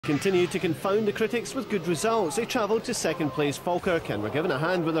Continued to confound the critics with good results. They travelled to second place Falkirk and were given a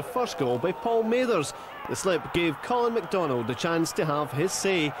hand with their first goal by Paul Mathers. The slip gave Colin MacDonald the chance to have his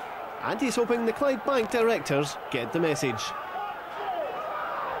say, and he's hoping the Clydebank directors get the message.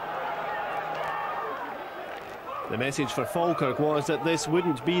 The message for Falkirk was that this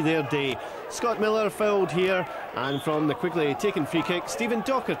wouldn't be their day. Scott Miller fouled here, and from the quickly taken free kick, Stephen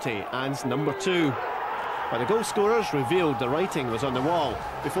Docherty adds number 2. But the goal scorers revealed the writing was on the wall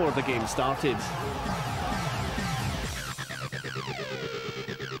before the game started.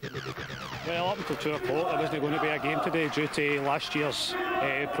 Well, up until 2 o'clock there wasn't going to be a game today due to last year's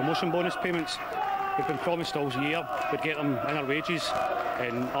promotion bonus payments. We've been promised all year we'd get them in our wages,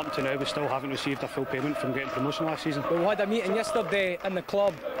 and up until now we still haven't received a full payment from getting promotion last season. We had a meeting yesterday in the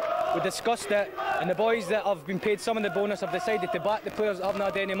club. We discussed it, and the boys that have been paid some of the bonus have decided to back the players that haven't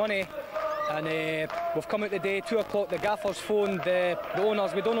had any money. And we've come out today, 2 o'clock, the gaffers phoned the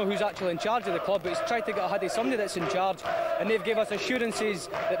owners. We don't know who's actually in charge of the club, but he's tried to get a hold of somebody that's in charge, and they've given us assurances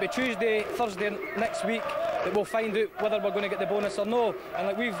that by Tuesday, Thursday next week, that we'll find out whether we're going to get the bonus or no. And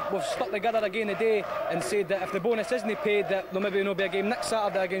like we've stuck together again today and said that if the bonus isn't paid, that there maybe will be a game next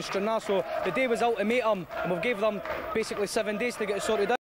Saturday against Stranraer. So the day was ultimatum, and we've gave them basically 7 days to get it sorted out.